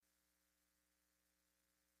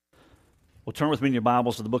Well, turn with me in your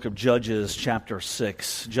Bibles to the book of Judges, chapter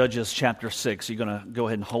 6. Judges, chapter 6. You're going to go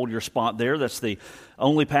ahead and hold your spot there. That's the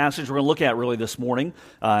only passage we're going to look at really this morning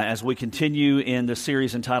as we continue in the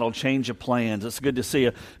series entitled Change of Plans. It's good to see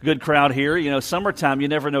a good crowd here. You know, summertime, you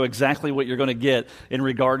never know exactly what you're going to get in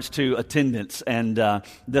regards to attendance. And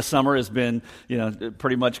this summer has been,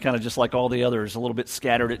 pretty much kind of just like all the others, a little bit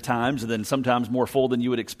scattered at times, and then sometimes more full than you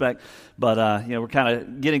would expect. But, we're kind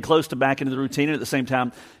of getting close to back into the routine, and at the same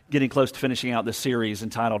time, getting close to finishing out this series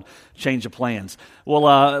entitled Change of Plans. Well,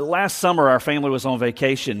 last summer our family was on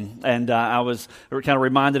vacation, and I was kind of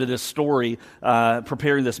reminded of this story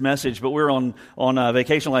preparing this message. But we were on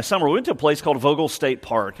vacation last summer. We went to a place called Vogel State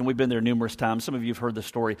Park, and we've been there numerous times. Some of you have heard this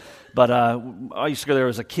story, but I used to go there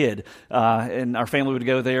as a kid, and our family would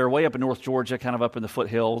go there way up in North Georgia, kind of up in the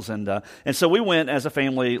foothills, and so we went as a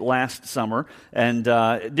family last summer. And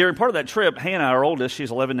during part of that trip, Hannah, our oldest,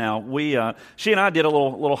 she's 11 now, she and I did a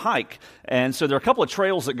little hike. And so there are a couple of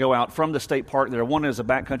trails that go out from the state park there. One is a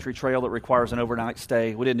backcountry trail that requires an overnight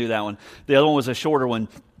stay. We didn't do that one. The other one was a shorter one,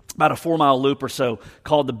 about a 4-mile loop or so,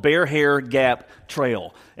 called the Bear Hair Gap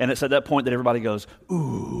Trail. And it's at that point that everybody goes,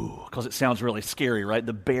 ooh, because it sounds really scary, right?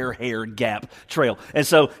 The Bear Hair Gap Trail. And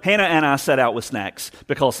so Hannah and I set out with snacks,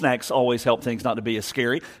 because snacks always help things not to be as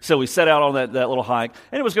scary. So we set out on that little hike,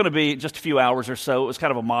 and it was going to be just a few hours or so. It was kind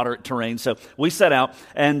of a moderate terrain. So we set out,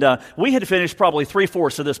 and we had finished probably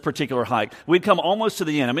 3/4 of this particular hike. We'd come almost to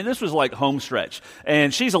the end. I mean, this was like home stretch.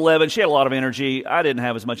 And she's 11. She had a lot of energy. I didn't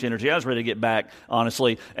have as much energy. I was ready to get back,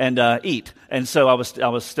 honestly, and eat. And so I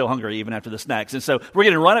was still hungry even after the snacks. And so we're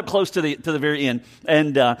getting right up close to the very end,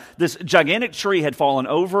 and this gigantic tree had fallen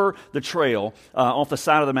over the trail off the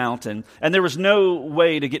side of the mountain, and there was no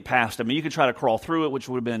way to get past it. I mean, you could try to crawl through it, which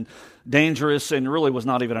would have been dangerous and really was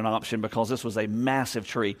not even an option, because this was a massive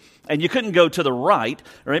tree. And you couldn't go to the right,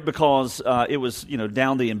 because it was,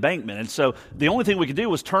 down the embankment. And so the only thing we could do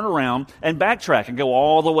was turn around and backtrack and go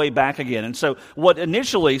all the way back again. And so what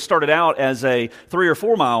initially started out as a 3 or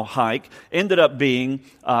 4 mile hike ended up being,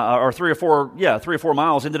 3 or 4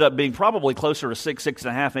 miles ended up being probably closer to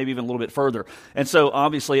 6.5, maybe even a little bit further. And so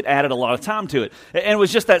obviously it added a lot of time to it. And it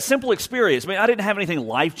was just that simple experience. I mean, I didn't have anything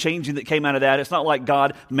life-changing that came out of that. It's not like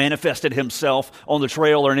God manifested himself on the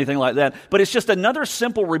trail or anything like that. But it's just another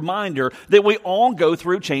simple reminder that we all go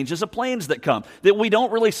through changes of plans that come, that we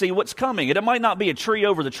don't really see what's coming. And it might not be a tree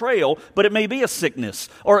over the trail, but it may be a sickness,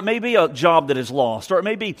 or it may be a job that is lost, or it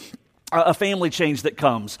may be a family change that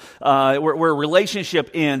comes, where a relationship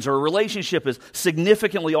ends, or a relationship is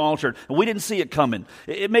significantly altered, and we didn't see it coming.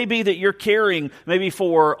 It may be that you're caring maybe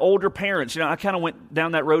for older parents. I kind of went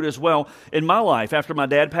down that road as well in my life. After my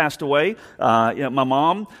dad passed away, my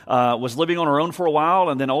mom was living on her own for a while,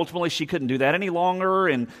 and then ultimately she couldn't do that any longer,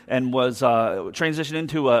 and was transitioned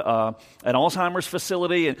into an Alzheimer's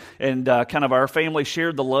facility, and kind of our family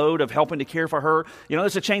shared the load of helping to care for her.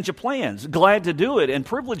 There's a change of plans. Glad to do it and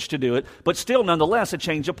privileged to do it, but still, nonetheless, a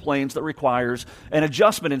change of plans that requires an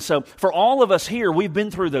adjustment. And so, for all of us here, we've been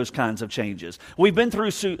through those kinds of changes. We've been through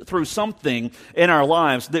something in our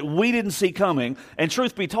lives that we didn't see coming, and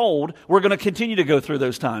truth be told, we're going to continue to go through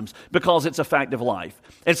those times, because it's a fact of life.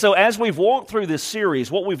 And so, as we've walked through this series,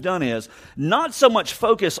 what we've done is not so much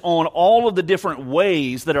focus on all of the different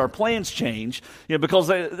ways that our plans change, because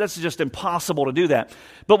that's just impossible to do that.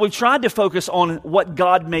 But we've tried to focus on what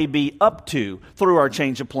God may be up to through our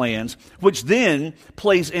change of plans, which then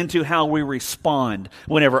plays into how we respond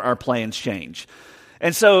whenever our plans change.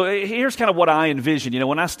 And so here's kind of what I envision.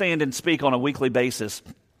 When I stand and speak on a weekly basis,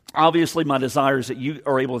 obviously, my desire is that you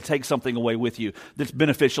are able to take something away with you that's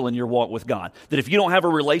beneficial in your walk with God. That if you don't have a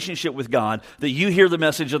relationship with God, that you hear the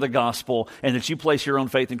message of the gospel and that you place your own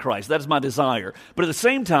faith in Christ. That is my desire. But at the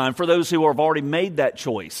same time, for those who have already made that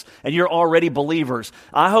choice and you're already believers,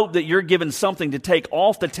 I hope that you're given something to take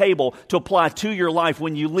off the table to apply to your life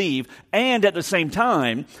when you leave, and at the same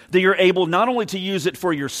time, that you're able not only to use it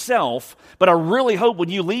for yourself, but I really hope when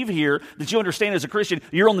you leave here that you understand as a Christian,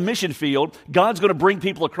 you're on the mission field. God's going to bring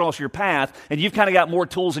people across your path, and you've kind of got more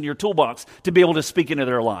tools in your toolbox to be able to speak into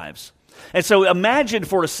their lives. And so imagine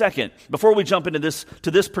for a second, before we jump into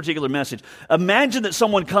this particular message, imagine that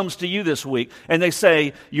someone comes to you this week and they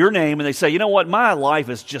say your name, and they say, what, my life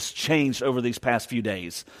has just changed over these past few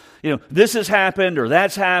days. This has happened, or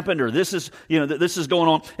that's happened, or this is going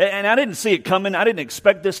on. And I didn't see it coming. I didn't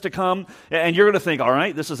expect this to come. And you're going to think, all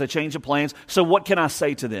right, this is a change of plans. So what can I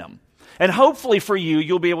say to them? And hopefully for you,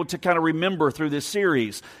 you'll be able to kind of remember through this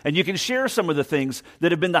series, and you can share some of the things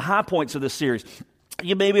that have been the high points of this series.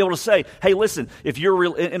 You may be able to say, hey, listen, if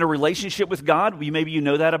you're in a relationship with God, maybe you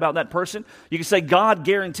know that about that person. You can say God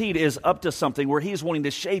guaranteed is up to something where he's wanting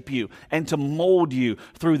to shape you and to mold you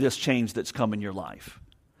through this change that's come in your life.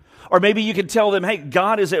 Or maybe you can tell them, hey,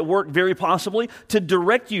 God is at work very possibly to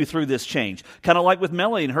direct you through this change. Kind of like with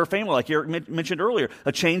Melanie and her family, like Eric mentioned earlier,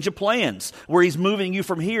 a change of plans where he's moving you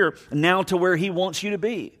from here now to where he wants you to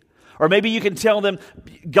be. Or maybe you can tell them,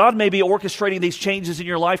 God may be orchestrating these changes in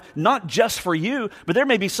your life, not just for you, but there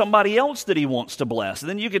may be somebody else that he wants to bless. And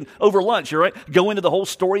then you can, over lunch, right, go into the whole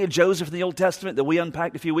story of Joseph in the Old Testament that we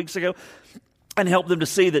unpacked a few weeks ago and help them to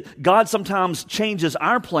see that God sometimes changes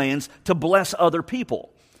our plans to bless other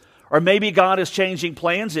people. Or maybe God is changing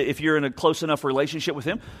plans. If you're in a close enough relationship with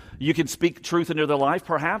him, you can speak truth into their life,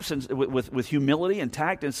 perhaps, and with humility and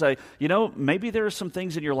tact and say, maybe there are some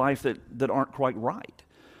things in your life that aren't quite right.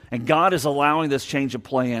 And God is allowing this change of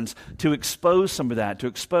plans to expose some of that, to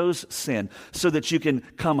expose sin, so that you can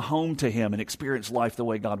come home to him and experience life the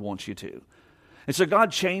way God wants you to. And so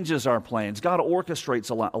God changes our plans. God orchestrates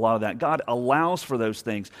a lot of that. God allows for those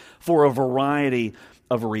things for a variety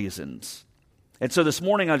of reasons. And so this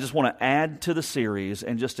morning I just want to add to the series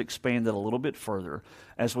and just expand it a little bit further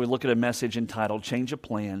as we look at a message entitled Change of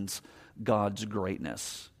Plans, God's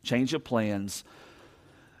Greatness. Change of Plans,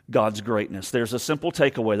 God's greatness. There's a simple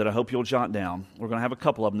takeaway that I hope you'll jot down. We're going to have a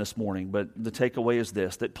couple of them this morning, but the takeaway is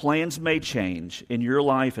this, that plans may change in your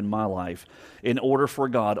life and my life in order for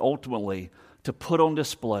God ultimately to put on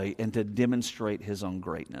display and to demonstrate his own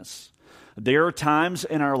greatness. There are times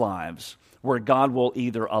in our lives where God will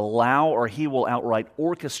either allow or he will outright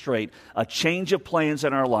orchestrate a change of plans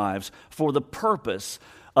in our lives for the purpose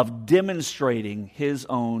of demonstrating his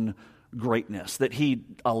own greatness, that he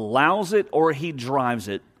allows it or he drives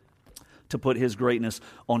it to put his greatness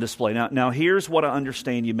on display. Now here's what I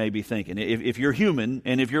understand you may be thinking. If you're human,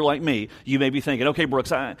 and if you're like me, you may be thinking, okay,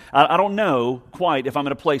 Brooks, I don't know quite if I'm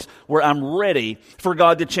in a place where I'm ready for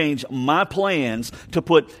God to change my plans to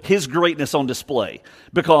put his greatness on display.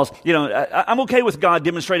 Because, I'm okay with God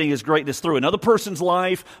demonstrating his greatness through another person's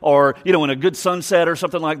life or, in a good sunset or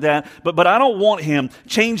something like that. But I don't want him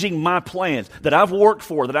changing my plans that I've worked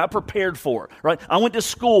for, that I prepared for, right? I went to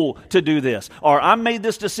school to do this. Or I made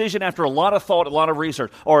this decision after a lot of thought, a lot of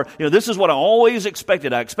research. Or, this is what I always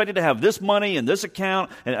expected. I expected to have this money in this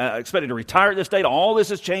account, and I expected to retire at this date. All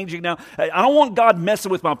this is changing now. I don't want God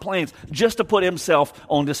messing with my plans just to put himself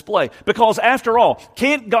on display. Because after all,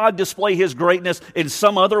 can't God display his greatness in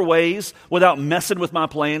some other ways without messing with my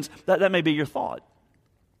plans? That may be your thought.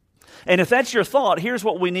 And if that's your thought, here's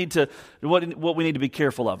what we need to be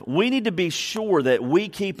careful of. We need to be sure that we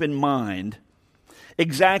keep in mind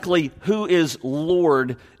exactly who is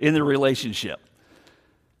Lord in the relationship.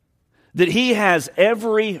 That he has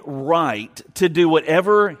every right to do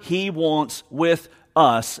whatever he wants with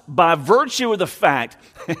us by virtue of the fact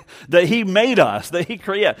that he made us, that he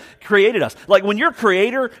created us. Like when you're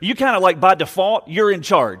creator, you kind of like by default, you're in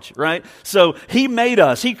charge, right? So he made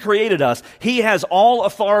us, he created us. He has all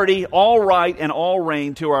authority, all right, and all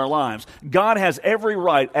reign to our lives. God has every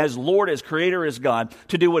right as Lord, as creator, as God,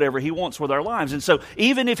 to do whatever he wants with our lives. And so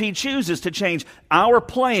even if he chooses to change our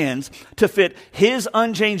plans to fit his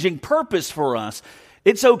unchanging purpose for us,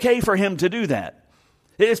 it's okay for him to do that.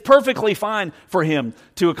 It's perfectly fine for him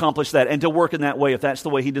to accomplish that and to work in that way if that's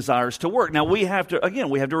the way he desires to work. Now, we have to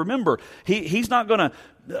remember, he's not going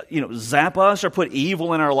to, zap us or put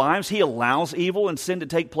evil in our lives. He allows evil and sin to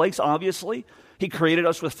take place, obviously. He created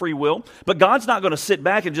us with free will. But God's not going to sit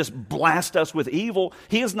back and just blast us with evil.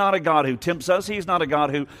 He is not a God who tempts us. He's not a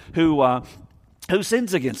God who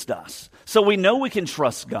sins against us. So we know we can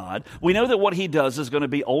trust God. We know that what he does is going to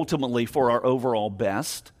be ultimately for our overall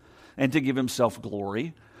best and to give himself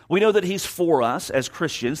glory. We know that he's for us as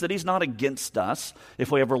Christians, that he's not against us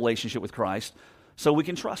if we have a relationship with Christ, so we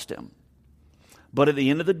can trust him. But at the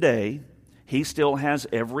end of the day, he still has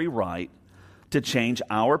every right to change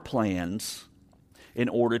our plans in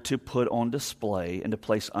order to put on display and to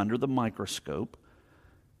place under the microscope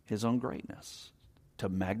his own greatness, to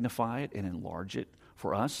magnify it and enlarge it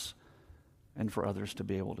for us and for others to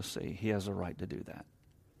be able to see. He has a right to do that.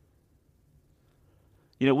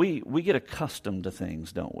 We get accustomed to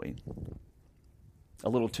things, don't we? A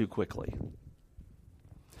little too quickly.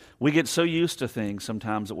 We get so used to things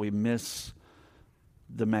sometimes that we miss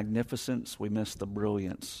the magnificence, we miss the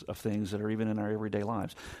brilliance of things that are even in our everyday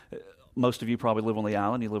lives. Most of you probably live on the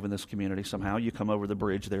island. You live in this community somehow. You come over the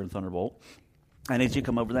bridge there in Thunderbolt. And as you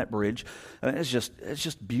come over that bridge, it's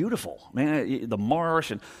just beautiful. Man, the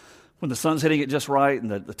marsh and when the sun's hitting it just right and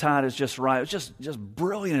the tide is just right. It's just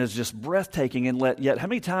brilliant. It's just breathtaking. And yet, how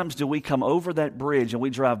many times do we come over that bridge and we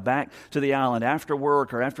drive back to the island after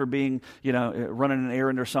work or after being, running an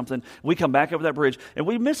errand or something? We come back over that bridge and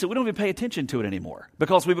we miss it. We don't even pay attention to it anymore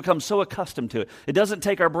because we become so accustomed to it. It doesn't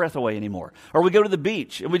take our breath away anymore. Or we go to the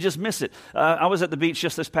beach and we just miss it. I was at the beach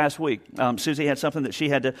just this past week. Susie had something that she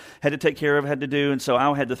had to take care of, had to do, and so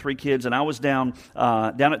I had the 3 kids, and I was down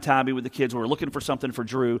at Tybee with the kids. We were looking for something for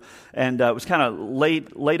Drew. And it was kind of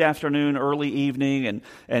late afternoon, early evening,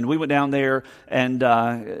 and we went down there, and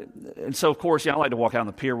so of course, I like to walk out on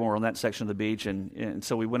the pier when we're on that section of the beach, and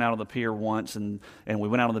so we went out on the pier once, and we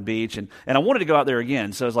went out on the beach, and I wanted to go out there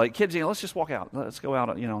again. So I was like, kids, let's just walk out, let's go out,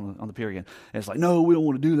 on the pier again. And it's like, no, we don't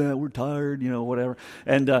want to do that. We're tired, whatever.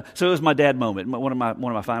 And so it was my dad moment, one of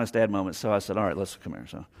my finest dad moments. So I said, all right, let's come here.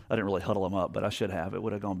 So I didn't really huddle them up, but I should have. It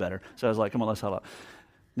would have gone better. So I was like, come on, let's huddle up.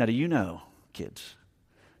 Now, do you know, kids?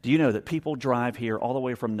 Do you know that people drive here all the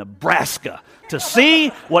way from Nebraska to see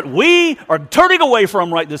what we are turning away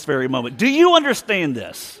from right this very moment? Do you understand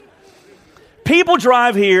this? People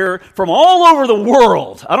drive here from all over the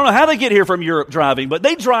world. I don't know how they get here from Europe driving, but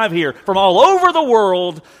they drive here from all over the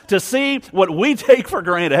world to see what we take for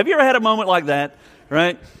granted. Have you ever had a moment like that?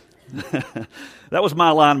 Right? That was my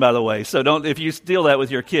line, by the way. So if you steal that with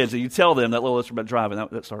your kids and you tell them that little instrument driving,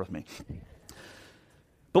 that started with me.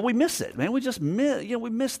 But we miss it, man. We just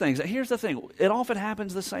miss things. Here's the thing. It often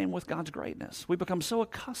happens the same with God's greatness. We become so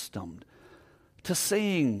accustomed to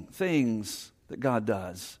seeing things that God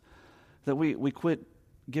does that we quit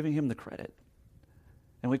giving him the credit.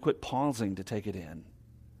 And we quit pausing to take it in.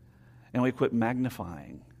 And we quit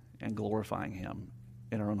magnifying and glorifying him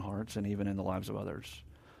in our own hearts and even in the lives of others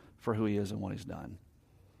for who he is and what he's done.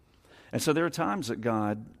 And so there are times that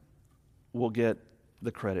God will get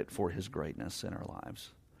the credit for his greatness in our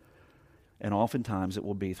lives. And oftentimes it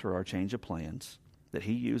will be through our change of plans that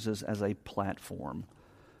he uses as a platform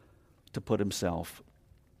to put himself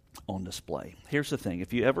on display. Here's the thing.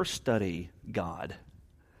 If you ever study God,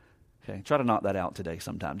 okay, try to knock that out today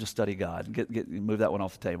sometime. Just study God. Move that one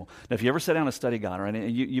off the table. Now, if you ever sit down and study God, right,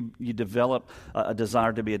 and you develop a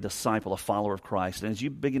desire to be a disciple, a follower of Christ, and as you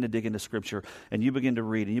begin to dig into Scripture and you begin to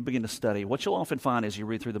read and you begin to study, what you'll often find as you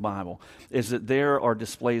read through the Bible is that there are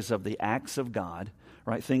displays of the acts of God,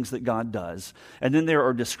 right, things that God does, and then there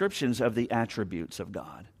are descriptions of the attributes of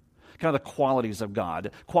God, kind of the qualities of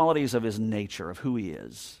God, qualities of his nature, of who he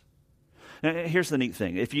is. Now, here's the neat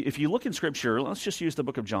thing. If you look in Scripture, let's just use the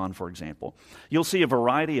book of John, for example. You'll see a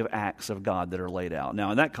variety of acts of God that are laid out. Now,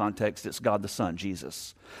 in that context, it's God the Son,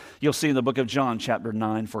 Jesus. You'll see in the book of John, chapter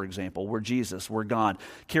 9, for example, where God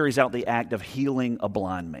carries out the act of healing a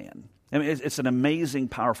blind man. I mean, it's an amazing,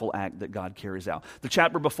 powerful act that God carries out. The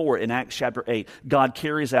chapter before, in Acts chapter 8, God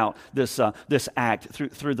carries out this act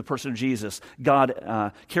through the person of Jesus.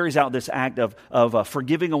 God carries out this act of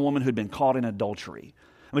forgiving a woman who'd been caught in adultery.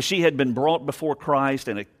 I mean, she had been brought before Christ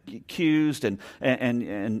and accused and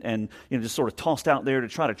just sort of tossed out there to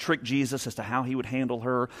try to trick Jesus as to how he would handle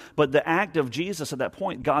her. But the act of Jesus at that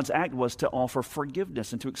point, God's act was to offer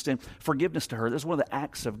forgiveness and to extend forgiveness to her. This is one of the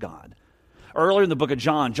acts of God. Earlier in the book of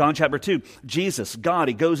John chapter 2, Jesus, God,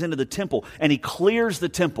 he goes into the temple and he clears the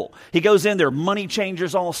temple. He goes in there, money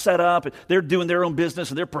changers all set up. They're doing their own business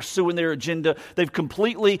and they're pursuing their agenda. They've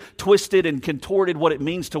completely twisted and contorted what it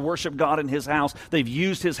means to worship God in his house. They've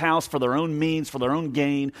used his house for their own means, for their own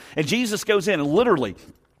gain. And Jesus goes in and literally,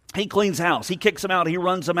 he cleans house. He kicks them out. He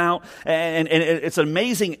runs them out. And it's an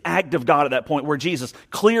amazing act of God at that point where Jesus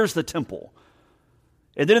clears the temple.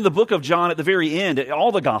 And then in the book of John, at the very end,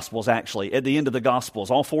 all the Gospels actually, at the end of the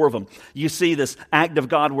Gospels, all 4 of them, you see this act of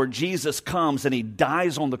God where Jesus comes and he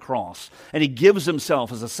dies on the cross and he gives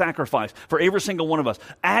himself as a sacrifice for every single one of us.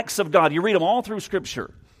 Acts of God, you read them all through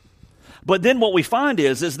Scripture. But then what we find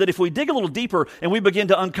is that if we dig a little deeper and we begin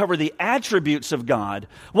to uncover the attributes of God,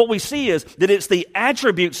 what we see is that it's the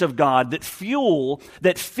attributes of God that fuel,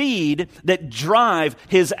 that feed, that drive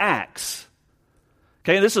his acts.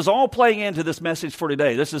 Okay, and this is all playing into this message for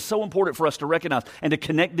today. This is so important for us to recognize and to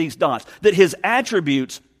connect these dots, that his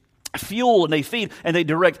attributes fuel and they feed and they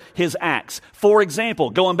direct his acts. For example,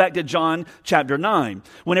 going back to John chapter 9,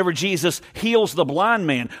 whenever Jesus heals the blind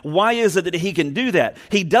man, why is it that he can do that?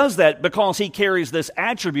 He does that because he carries this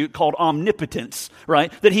attribute called omnipotence,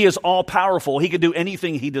 right? That he is all-powerful. He can do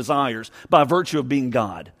anything he desires by virtue of being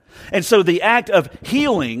God. And so the act of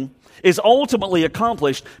healing is ultimately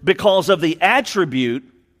accomplished because of the attribute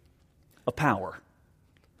of power.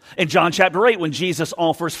 In John chapter 8, when Jesus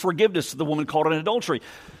offers forgiveness to the woman caught in adultery,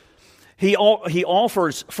 He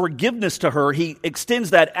offers forgiveness to her. He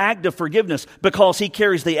extends that act of forgiveness because he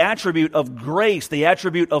carries the attribute of grace, the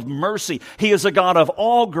attribute of mercy. He is a God of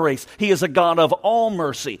all grace. He is a God of all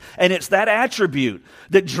mercy. And it's that attribute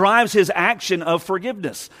that drives his action of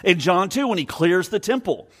forgiveness. In John 2, when he clears the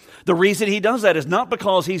temple, the reason he does that is not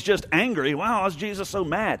because he's just angry. Wow, is Jesus so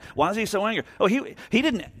mad? Why is he so angry? Oh, he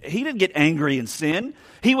didn't get angry in sin.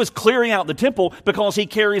 He was clearing out the temple because he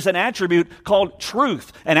carries an attribute called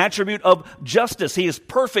truth, an attribute of justice. He is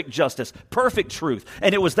perfect justice, perfect truth.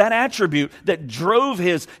 And it was that attribute that drove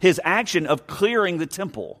his action of clearing the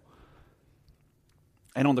temple.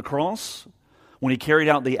 And on the cross, when he carried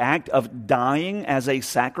out the act of dying as a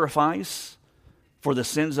sacrifice for the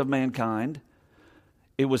sins of mankind,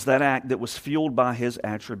 it was that act that was fueled by his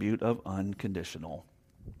attribute of unconditional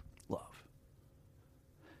love.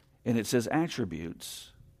 And it's his attributes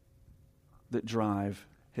that drive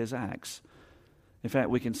his acts. In fact,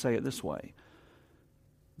 we can say it this way,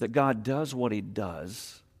 that God does what he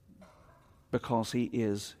does because he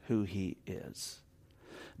is who he is.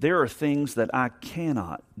 There are things that I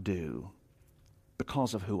cannot do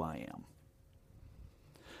because of who I am.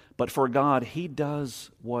 But for God, he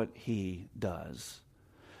does what he does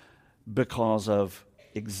because of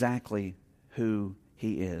exactly who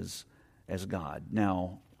he is as God.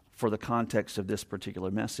 Now, for the context of this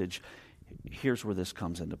particular message, here's where this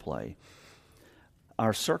comes into play.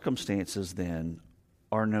 Our circumstances then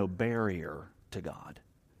are no barrier to God.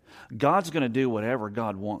 God's going to do whatever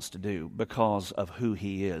God wants to do because of who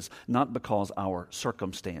he is, not because our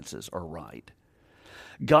circumstances are right.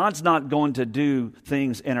 God's not going to do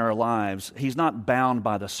things in our lives. He's not bound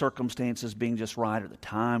by the circumstances being just right or the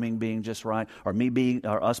timing being just right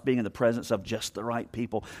or us being in the presence of just the right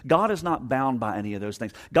people. God is not bound by any of those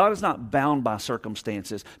things. God is not bound by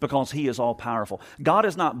circumstances because he is all powerful. God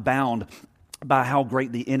is not bound by how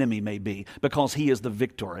great the enemy may be because he is the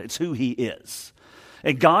victor. It's who he is.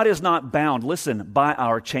 And God is not bound, listen, by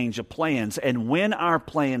our change of plans. And when our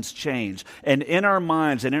plans change, and in our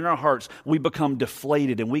minds and in our hearts, we become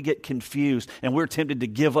deflated and we get confused and we're tempted to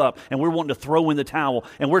give up and we're wanting to throw in the towel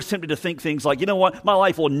and we're tempted to think things like, you know what, my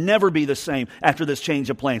life will never be the same after this change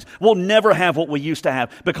of plans. We'll never have what we used to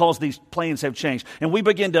have because these plans have changed. And we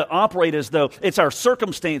begin to operate as though it's our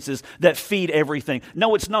circumstances that feed everything.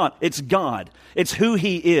 No, it's not. It's God. It's who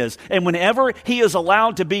he is. And whenever he is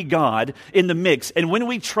allowed to be God in the mix, and when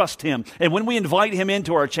we trust him and when we invite him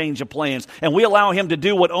into our change of plans and we allow him to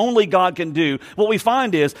do what only God can do, what we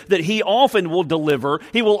find is that he often will deliver,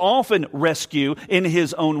 he will often rescue in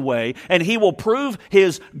his own way, and he will prove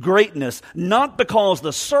his greatness, not because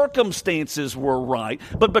the circumstances were right,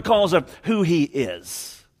 but because of who he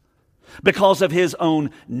is, because of his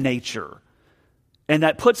own nature. And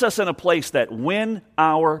that puts us in a place that when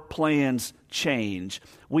our plans change,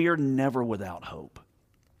 we are never without hope.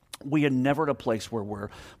 We are never at a place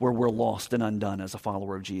where we're lost and undone as a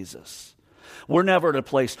follower of Jesus. We're never at a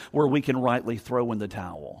place where we can rightly throw in the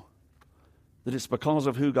towel. That it's because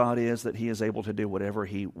of who God is that he is able to do whatever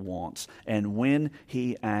he wants. And when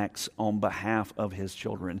he acts on behalf of his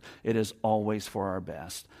children, it is always for our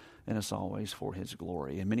best and it's always for his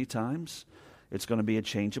glory. And many times, it's going to be a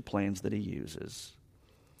change of plans that he uses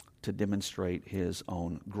to demonstrate his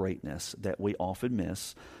own greatness that we often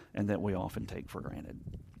miss and that we often take for granted.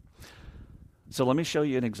 So let me show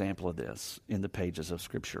you an example of this in the pages of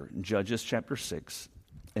Scripture, in Judges chapter 6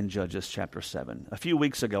 and Judges chapter 7. A few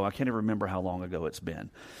weeks ago, I can't even remember how long ago it's been.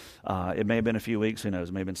 It may have been a few weeks, who knows,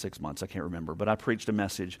 it may have been 6 months, I can't remember. But I preached a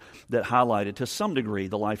message that highlighted to some degree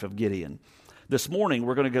the life of Gideon. This morning,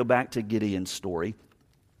 we're going to go back to Gideon's story.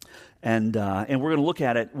 And we're going to look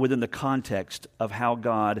at it within the context of how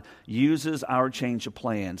God uses our change of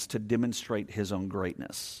plans to demonstrate his own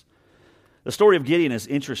greatness. The story of Gideon is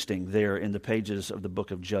interesting there in the pages of the book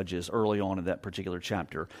of Judges early on in that particular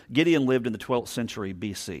chapter. Gideon lived in the 12th century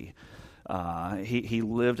BC. He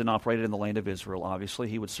lived and operated in the land of Israel, obviously.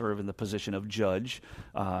 He would serve in the position of judge,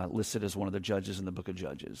 listed as one of the judges in the book of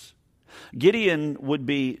Judges. Gideon would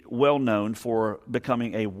be well known for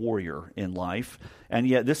becoming a warrior in life, and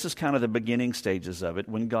yet this is kind of the beginning stages of it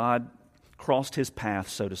when God crossed his path,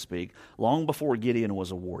 so to speak, long before Gideon was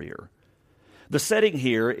a warrior. The setting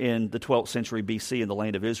here in the 12th century BC in the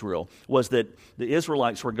land of Israel was that the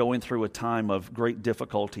Israelites were going through a time of great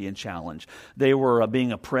difficulty and challenge. They were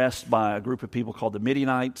being oppressed by a group of people called the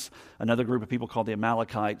Midianites, another group of people called the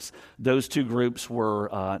Amalekites. Those two groups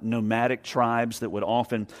were nomadic tribes that would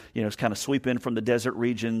often, kind of sweep in from the desert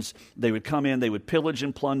regions. They would come in, they would pillage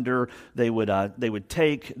and plunder, they would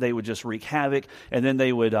just wreak havoc, and then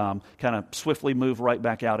they would kind of swiftly move right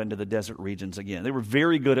back out into the desert regions again. They were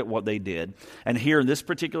very good at what they did. And here in this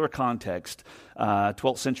particular context,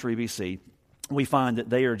 12th century BC, we find that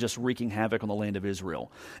they are just wreaking havoc on the land of Israel.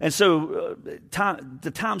 And so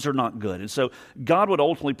the times are not good. And so God would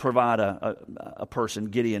ultimately provide a person,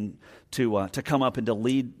 Gideon, to come up and to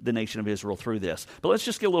lead the nation of Israel through this. But let's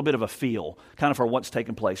just get a little bit of a feel kind of for what's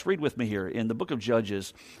taking place. Read with me here in the book of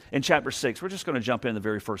Judges in chapter 6. We're just going to jump in the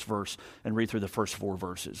very first verse and read through the first 4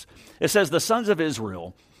 verses. It says, "The sons of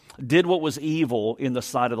Israel did what was evil in the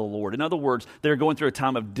sight of the Lord." In other words, they're going through a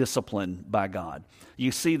time of discipline by God.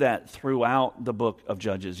 You see that throughout the book of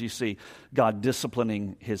Judges. You see God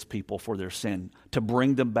disciplining his people for their sin to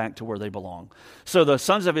bring them back to where they belong. So the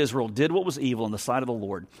sons of Israel did what was evil in the sight of the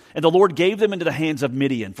Lord, and the Lord gave them into the hands of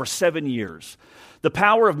Midian for 7 years. The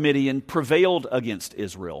power of Midian prevailed against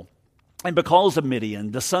Israel. And because of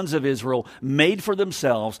Midian, the sons of Israel made for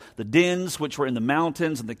themselves the dens which were in the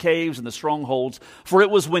mountains and the caves and the strongholds. For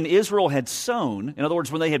it was when Israel had sown, in other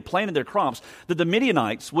words, when they had planted their crops, that the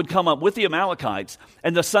Midianites would come up with the Amalekites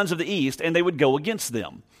and the sons of the east, and they would go against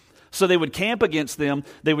them. So they would camp against them,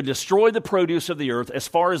 they would destroy the produce of the earth as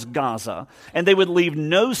far as Gaza, and they would leave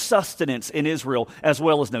no sustenance in Israel, as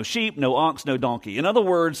well as no sheep, no ox, no donkey. In other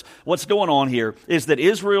words, what's going on here is that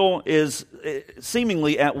Israel is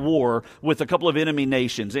seemingly at war with a couple of enemy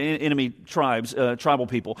nations, enemy tribes, tribal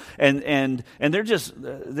people, and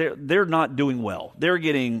they're not doing well. They're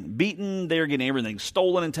getting beaten, they're getting everything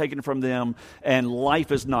stolen and taken from them, and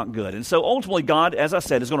life is not good. And so ultimately God, as I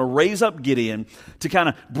said, is going to raise up Gideon to kind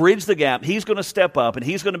of bridge the gap. He's going to step up, and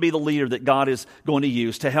he's going to be the leader that God is going to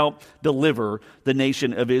use to help deliver the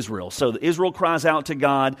nation of Israel. So Israel cries out to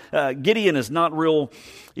God. Gideon is not real,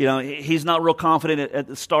 he's not real confident at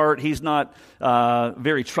the start. He's not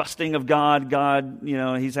very trusting of God.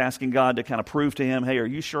 He's asking God to kind of prove to him, hey, are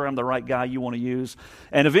you sure I'm the right guy you want to use?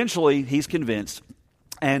 And eventually he's convinced.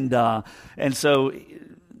 And so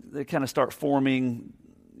they kind of start forming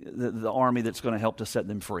the army that's going to help to set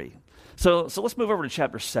them free. So let's move over to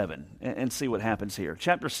chapter 7 and see what happens here.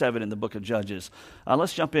 Chapter 7 in the book of Judges.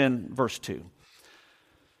 Let's jump in verse 2.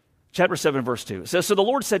 Chapter 7, verse 2. It says, "So the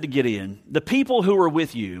Lord said to Gideon, the people who are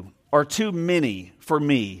with you are too many for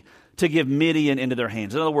me to give Midian into their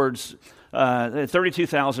hands." In other words,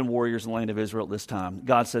 32,000 warriors in the land of Israel at this time.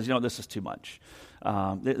 God says, this is too much.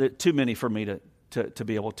 They're too many for me to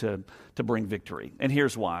be able to bring victory. And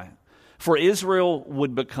here's why. For Israel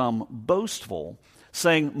would become boastful,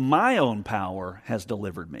 saying, "My own power has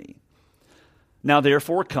delivered me." Now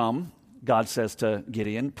therefore come, God says to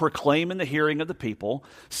Gideon, "proclaim in the hearing of the people,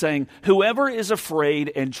 saying, whoever is afraid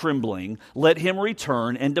and trembling, let him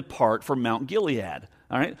return and depart from Mount Gilead."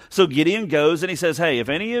 All right. So Gideon goes and he says, "Hey, if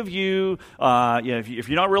any of you, if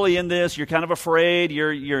you're not really in this, you're kind of afraid,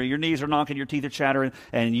 your knees are knocking, your teeth are chattering,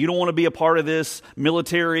 and you don't want to be a part of this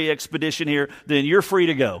military expedition here, then you're free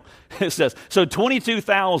to go." It says, so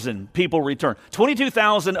 22,000 people returned.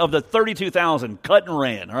 22,000 of the 32,000 cut and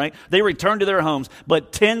ran. All right. They returned to their homes,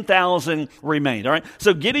 but 10,000 remained. All right.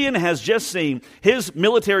 So Gideon has just seen his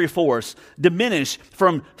military force diminish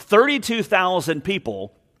from 32,000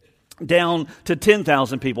 people down to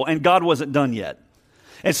 10,000 people, and God wasn't done yet.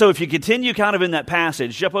 And so if you continue kind of in that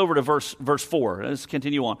passage, jump over to verse 4. Let's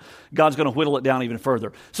continue on. God's going to whittle it down even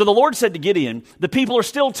further. "So the Lord said to Gideon, the people are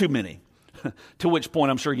still too many." To which point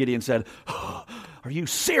I'm sure Gideon said, "Are you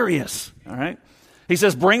serious?" All right. He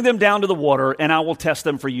says, "Bring them down to the water, and I will test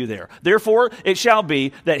them for you there. Therefore it shall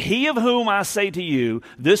be that he of whom I say to you,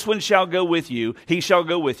 this one shall go with you, he shall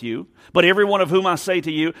go with you. But every one of whom I say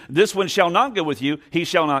to you, this one shall not go with you, he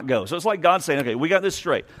shall not go." So it's like God saying, okay, we got this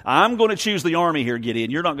straight. I'm going to choose the army here, Gideon.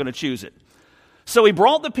 You're not going to choose it. So he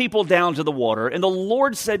brought the people down to the water, and the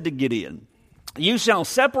Lord said to Gideon, "You shall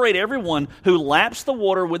separate everyone who laps the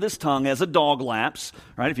water with his tongue as a dog laps."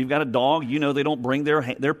 Right? If you've got a dog, they don't bring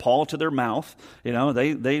their paw to their mouth.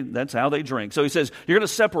 That's how they drink. So he says, you're going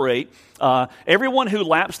to separate everyone who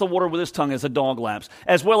laps the water with his tongue as a dog laps,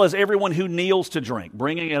 as well as everyone who kneels to drink,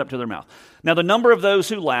 bringing it up to their mouth. Now the number of those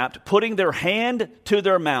who lapped, putting their hand to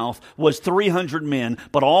their mouth, was 300 men,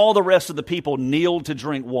 but all the rest of the people kneeled to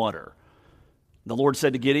drink water. The Lord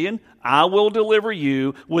said to Gideon, "I will deliver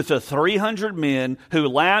you with the 300 men who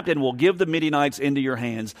lapped, and will give the Midianites into your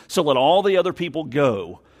hands. So let all the other people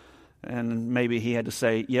go." And maybe he had to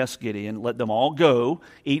say, "Yes, Gideon, let them all go,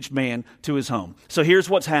 each man to his home." So here's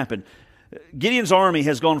what's happened. Gideon's army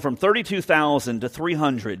has gone from 32,000 to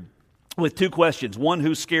 300 with two questions. One,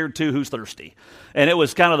 who's scared? Two, who's thirsty? And it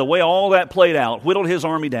was kind of the way all that played out, whittled his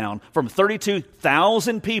army down from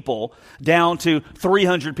 32,000 people down to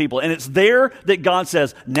 300 people. And it's there that God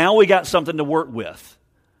says, now we got something to work with.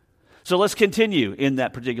 So let's continue in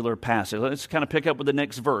that particular passage. Let's kind of pick up with the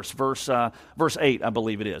next verse, verse 8, I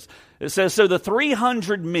believe it is. It says, "So the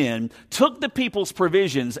 300 men took the people's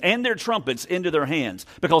provisions and their trumpets into their hands,"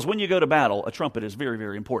 because when you go to battle, a trumpet is very,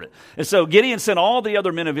 very important. And so Gideon sent all the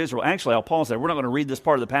other men of Israel. Actually, I'll pause there. We're not going to read this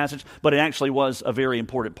part of the passage, but it actually was a very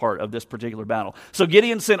important part of this particular battle. So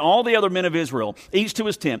Gideon sent all the other men of Israel, each to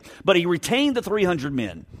his tent, but he retained the 300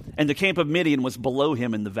 men, and the camp of Midian was below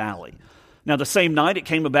him in the valley. Now the same night it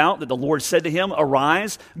came about that the Lord said to him,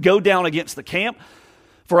 "Arise, go down against the camp,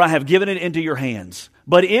 for I have given it into your hands.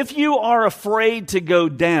 But if you are afraid to go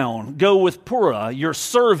down, go with Purah, your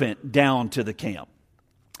servant, down to the camp.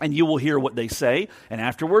 And you will hear what they say, and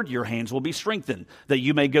afterward your hands will be strengthened, that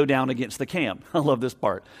you may go down against the camp." I love this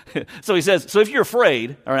part. So he says, so if you're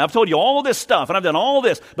afraid, all right, I've told you all this stuff, and I've done all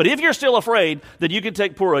this, but if you're still afraid, then you can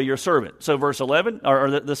take Purah, your servant. So verse 11,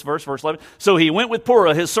 verse 11. "So he went with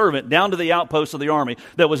Purah, his servant, down to the outpost of the army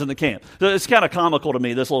that was in the camp." So it's kind of comical to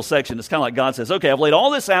me, this little section. It's kind of like God says, okay, I've laid all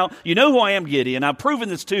this out. You know who I am, Gideon. I've proven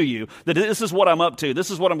this to you, that this is what I'm up to. This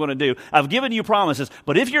is what I'm going to do. I've given you promises,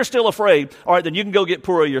 but if you're still afraid, all right, then you can go get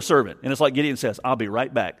Purah, your servant. And it's like Gideon says, "I'll be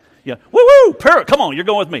right back." Yeah, woo-hoo, Purah, come on, you're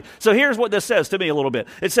going with me. So here's what this says to me a little bit.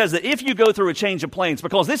 It says that if you go through a change of plans,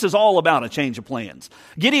 because this is all about a change of plans.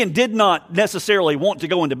 Gideon did not necessarily want to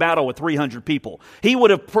go into battle with 300 people. He would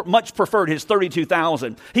have much preferred his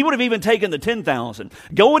 32,000. He would have even taken the 10,000.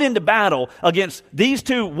 Going into battle against these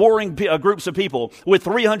two warring groups of people with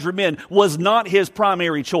 300 men was not his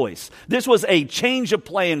primary choice. This was a change of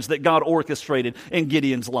plans that God orchestrated in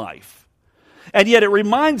Gideon's life. And yet it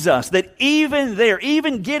reminds us that even there,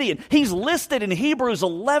 even Gideon, he's listed in Hebrews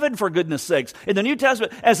 11, for goodness sakes, in the New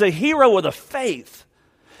Testament as a hero of the faith,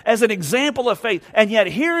 as an example of faith. And yet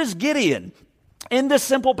here is Gideon in this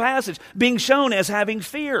simple passage being shown as having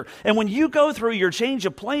fear. And when you go through your change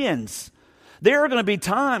of plans, there are going to be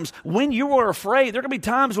times when you are afraid. There are going to be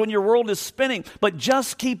times when your world is spinning. But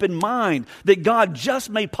just keep in mind that God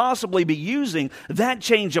just may possibly be using that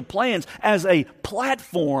change of plans as a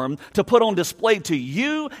platform to put on display to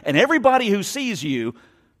you and everybody who sees you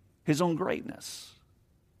His own greatness.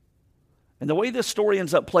 And the way this story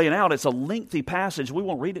ends up playing out, it's a lengthy passage. We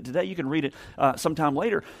won't read it today. You can read it sometime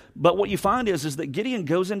later. But what you find is that Gideon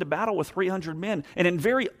goes into battle with 300 men, and in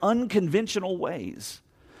very unconventional ways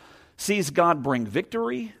sees God bring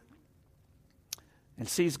victory and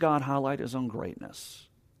sees God highlight His own greatness.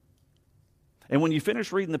 And when you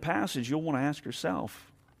finish reading the passage, you'll want to ask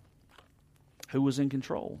yourself, who was in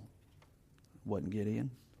control? It wasn't Gideon.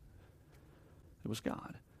 It was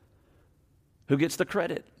God. Who gets the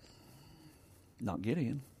credit? Not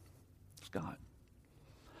Gideon. It's God.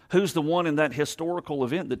 Who's the one in that historical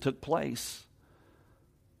event that took place?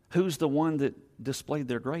 Who's the one that displayed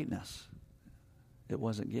their greatness? It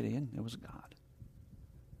wasn't Gideon, it was God.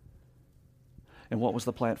 And what was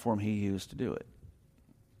the platform he used to do it?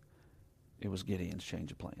 It was Gideon's change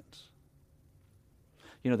of plans.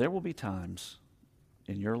 You know, there will be times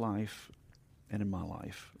in your life and in my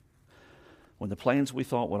life when the plans we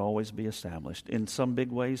thought would always be established, in some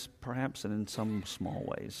big ways perhaps and in some small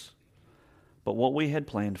ways. But what we had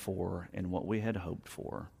planned for and what we had hoped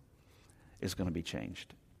for is going to be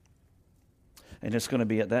changed. And it's going to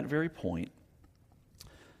be at that very point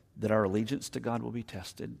that our allegiance to God will be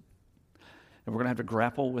tested. And we're going to have to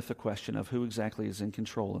grapple with the question of who exactly is in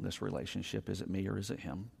control in this relationship. Is it me or is it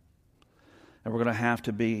Him? And we're going to have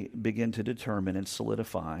to begin to determine and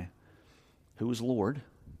solidify who is Lord.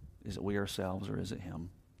 Is it we ourselves or is it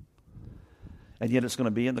Him? And yet it's going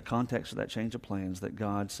to be in the context of that change of plans that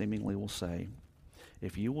God seemingly will say,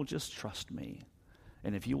 if you will just trust me,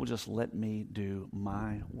 and if you will just let me do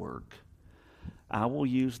my work, I will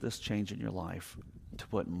use this change in your life to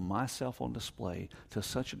put myself on display to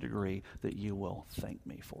such a degree that you will thank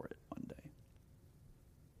me for it one day.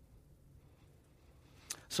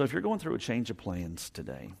 So if you're going through a change of plans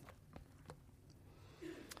today,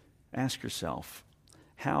 ask yourself,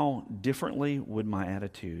 how differently would my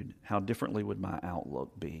attitude, how differently would my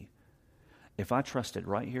outlook be if I trusted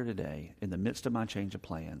right here today, in the midst of my change of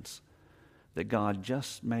plans, that God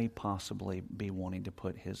just may possibly be wanting to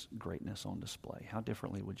put His greatness on display? How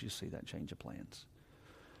differently would you see that change of plans?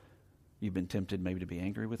 You've been tempted maybe to be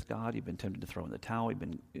angry with God. You've been tempted to throw in the towel. You've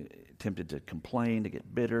been tempted to complain, to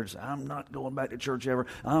get bitter. To say, I'm not going back to church ever.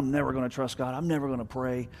 I'm never going to trust God. I'm never going to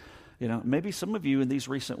pray. Maybe some of you in these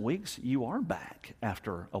recent weeks, you are back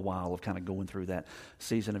after a while of kind of going through that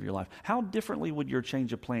season of your life. How differently would your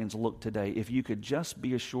change of plans look today if you could just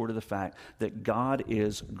be assured of the fact that God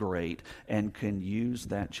is great and can use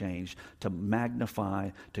that change to magnify,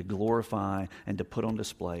 to glorify, and to put on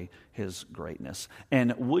display His greatness?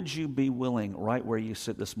 And would you be willing, right where you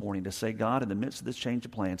sit this morning, to say, God, in the midst of this change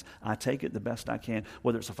of plans, I take it the best I can,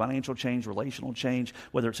 whether it's a financial change, relational change,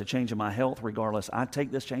 whether it's a change in my health, regardless, I take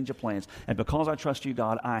this change of plans, and because I trust you,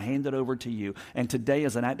 God, I hand it over to you. And today,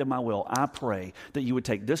 as an act of my will, I pray that you would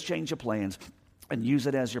take this change of plans and use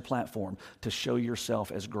it as your platform to show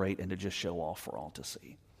yourself as great and to just show off for all to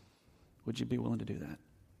see. Would you be willing to do that?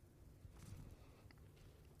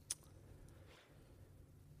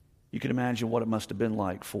 You can imagine what it must have been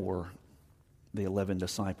like for the 11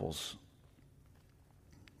 disciples,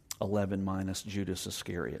 11 minus Judas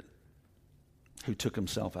Iscariot, who took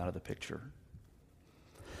himself out of the picture.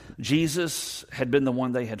 Jesus had been the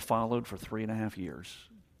one they had followed for 3.5 years.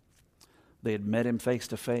 They had met him face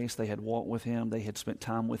to face. They had walked with him. They had spent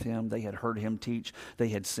time with him. They had heard him teach. They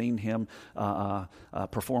had seen him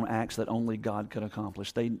perform acts that only God could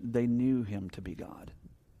accomplish. They knew him to be God.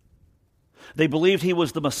 They believed he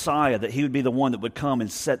was the Messiah, that he would be the one that would come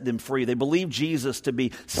and set them free. They believed Jesus to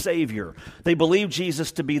be Savior. They believed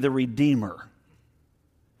Jesus to be the Redeemer.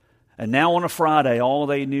 And now on a Friday, all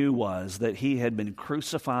they knew was that he had been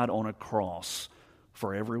crucified on a cross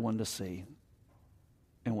for everyone to see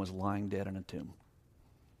and was lying dead in a tomb.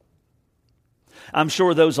 I'm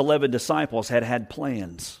sure those 11 disciples had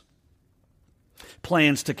plans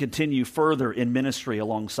to continue further in ministry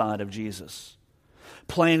alongside of Jesus.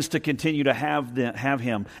 Plans to continue to have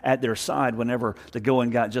him at their side whenever the going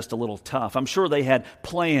got just a little tough. I'm sure they had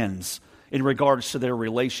plans in regards to their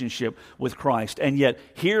relationship with Christ. And yet,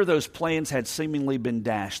 here those plans had seemingly been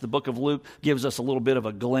dashed. The book of Luke gives us a little bit of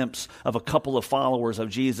a glimpse of a couple of followers of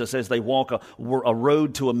Jesus as they walk a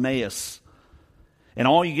road to Emmaus. And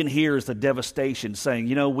all you can hear is the devastation saying,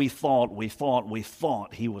 we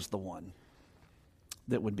thought he was the one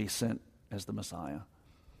that would be sent as the Messiah.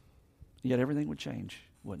 Yet everything would change,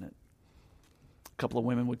 wouldn't it? A couple of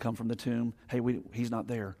women would come from the tomb. Hey, he's not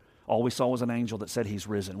there. All we saw was an angel that said he's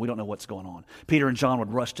risen. We don't know what's going on. Peter and John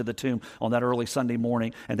would rush to the tomb on that early Sunday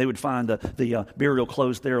morning, and they would find the burial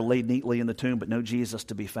clothes there laid neatly in the tomb, but no Jesus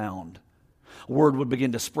to be found. Word would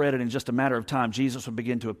begin to spread, and in just a matter of time, Jesus would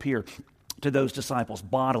begin to appear to those disciples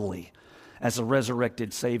bodily as the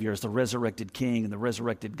resurrected Savior, as the resurrected King, and the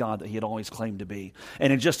resurrected God that he had always claimed to be.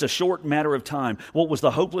 And in just a short matter of time, what was the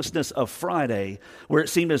hopelessness of Friday, where it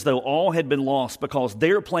seemed as though all had been lost because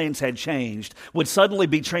their plans had changed, would suddenly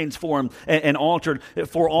be transformed and altered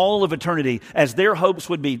for all of eternity, as their hopes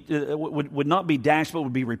would not be dashed, but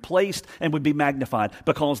would be replaced and would be magnified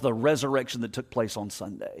because of the resurrection that took place on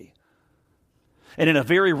Sunday. And in a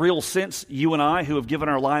very real sense, you and I, who have given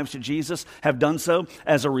our lives to Jesus, have done so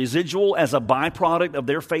as a residual, as a byproduct of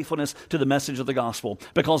their faithfulness to the message of the gospel.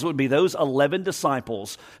 Because it would be those 11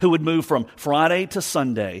 disciples who would move from Friday to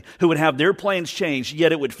Sunday, who would have their plans changed,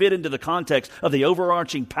 yet it would fit into the context of the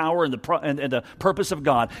overarching power and the purpose of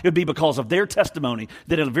God. It would be because of their testimony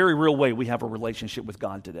that in a very real way we have a relationship with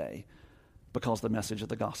God today, because the message of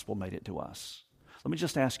the gospel made it to us. Let me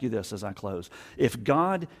just ask you this as I close. If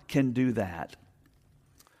God can do that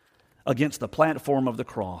against the platform of the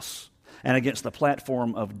cross and against the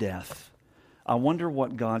platform of death, I wonder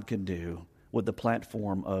what God can do with the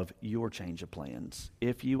platform of your change of plans,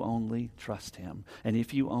 if you only trust him, and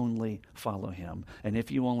if you only follow him, and if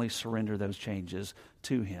you only surrender those changes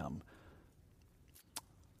to him,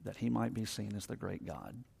 that he might be seen as the great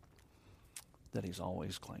God that he's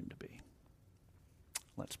always claimed to be.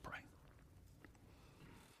 Let's pray.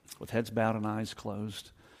 With heads bowed and eyes closed,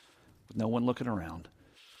 with no one looking around,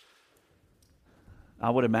 I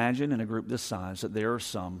would imagine in a group this size that there are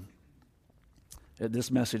some that this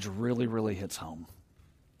message really, really hits home.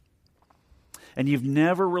 And you've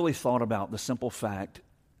never really thought about the simple fact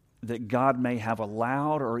that God may have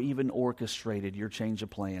allowed or even orchestrated your change of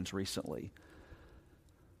plans recently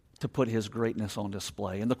to put his greatness on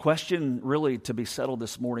display. And the question really to be settled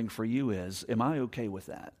this morning for you is, am I okay with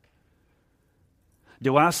that?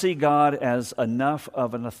 Do I see God as enough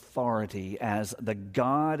of an authority, as the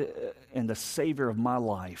God and the Savior of my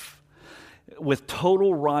life, with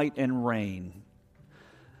total right and reign?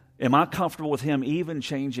 Am I comfortable with him even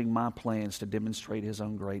changing my plans to demonstrate his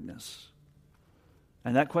own greatness?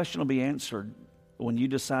 And that question will be answered when you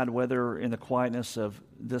decide whether in the quietness of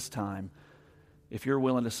this time, if you're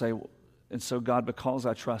willing to say, and so God, because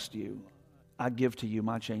I trust you, I give to you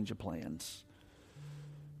my change of plans.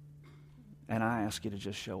 And I ask you to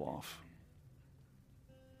just show off.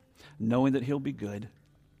 knowing that He'll be good,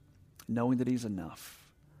 knowing that He's enough,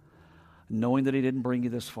 knowing that He didn't bring you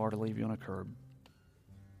this far to leave you on a curb,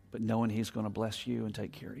 but knowing He's going to bless you and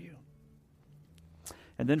take care of you.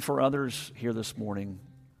 And then for others here this morning,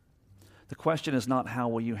 the question is not how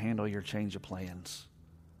will you handle your change of plans,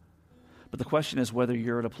 but the question is whether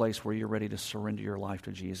you're at a place where you're ready to surrender your life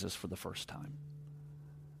to Jesus for the first time.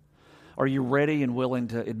 Are you ready and willing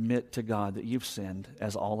to admit to God that you've sinned,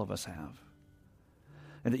 as all of us have,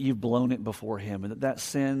 and that you've blown it before Him, and that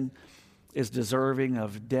sin is deserving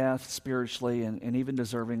of death spiritually and even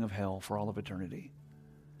deserving of hell for all of eternity?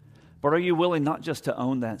 But are you willing not just to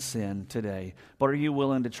own that sin today, but are you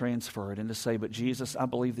willing to transfer it and to say, but Jesus, I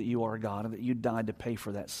believe that you are God and that you died to pay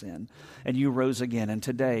for that sin and you rose again. And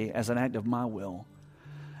today, as an act of my will,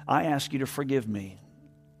 I ask you to forgive me,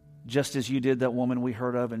 just as you did that woman we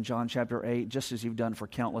heard of in John chapter 8, just as you've done for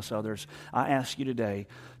countless others. I ask you today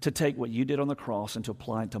to take what you did on the cross and to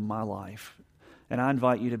apply it to my life. And I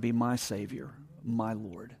invite you to be my Savior, my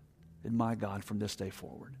Lord, and my God from this day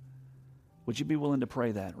forward. Would you be willing to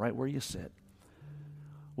pray that right where you sit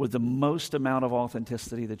with the most amount of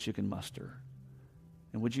authenticity that you can muster?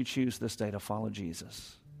 And would you choose this day to follow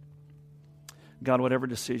Jesus? God, whatever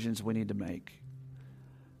decisions we need to make,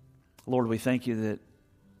 Lord, we thank you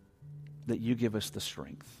that you give us the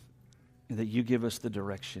strength and that you give us the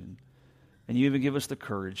direction and you even give us the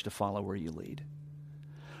courage to follow where you lead.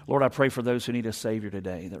 Lord, I pray for those who need a Savior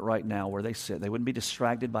today, that right now where they sit, they wouldn't be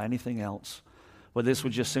distracted by anything else, but this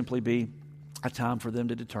would just simply be a time for them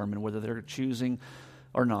to determine whether they're choosing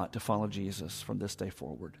or not to follow Jesus from this day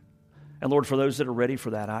forward. And Lord, for those that are ready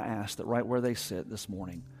for that, I ask that right where they sit this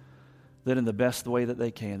morning, that in the best way that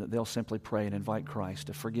they can, that they'll simply pray and invite Christ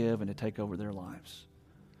to forgive and to take over their lives.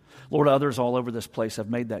 Lord, others all over this place have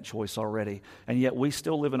made that choice already, and yet we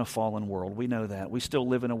still live in a fallen world. We know that. We still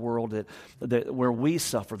live in a world where we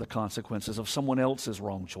suffer the consequences of someone else's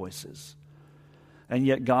wrong choices. And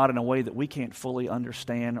yet, God, in a way that we can't fully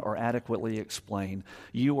understand or adequately explain,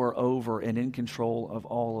 you are over and in control of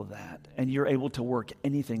all of that. And you're able to work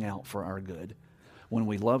anything out for our good when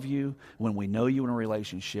we love you, when we know you in a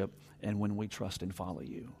relationship, and when we trust and follow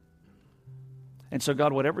you. And so,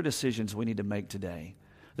 God, whatever decisions we need to make today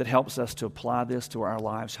that helps us to apply this to our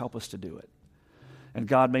lives, help us to do it. And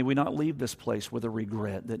God, may we not leave this place with a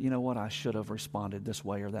regret that, you know what, I should have responded this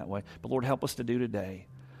way or that way. But Lord, help us to do today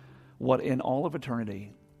what in all of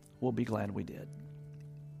eternity we'll be glad we did.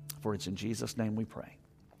 For it's in Jesus' name we pray.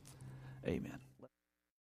 Amen.